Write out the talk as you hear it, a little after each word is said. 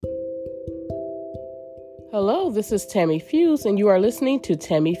Hello, this is Tammy Fuse, and you are listening to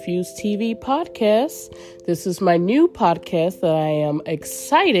Tammy Fuse TV Podcast. This is my new podcast that I am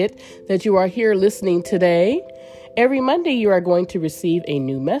excited that you are here listening today. Every Monday, you are going to receive a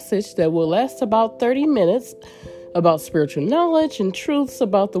new message that will last about 30 minutes about spiritual knowledge and truths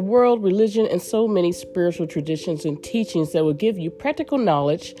about the world, religion, and so many spiritual traditions and teachings that will give you practical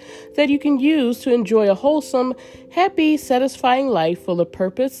knowledge that you can use to enjoy a wholesome, happy, satisfying life full of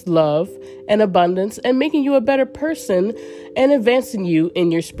purpose, love, and abundance, and making you a better person and advancing you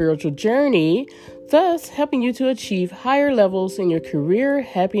in your spiritual journey, thus helping you to achieve higher levels in your career,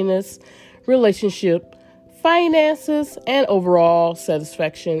 happiness, relationship, finances, and overall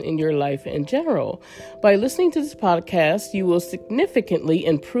satisfaction in your life in general. By listening to this podcast, you will significantly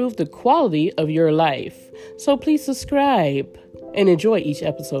improve the quality of your life. So please subscribe and enjoy each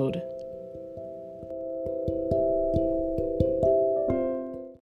episode.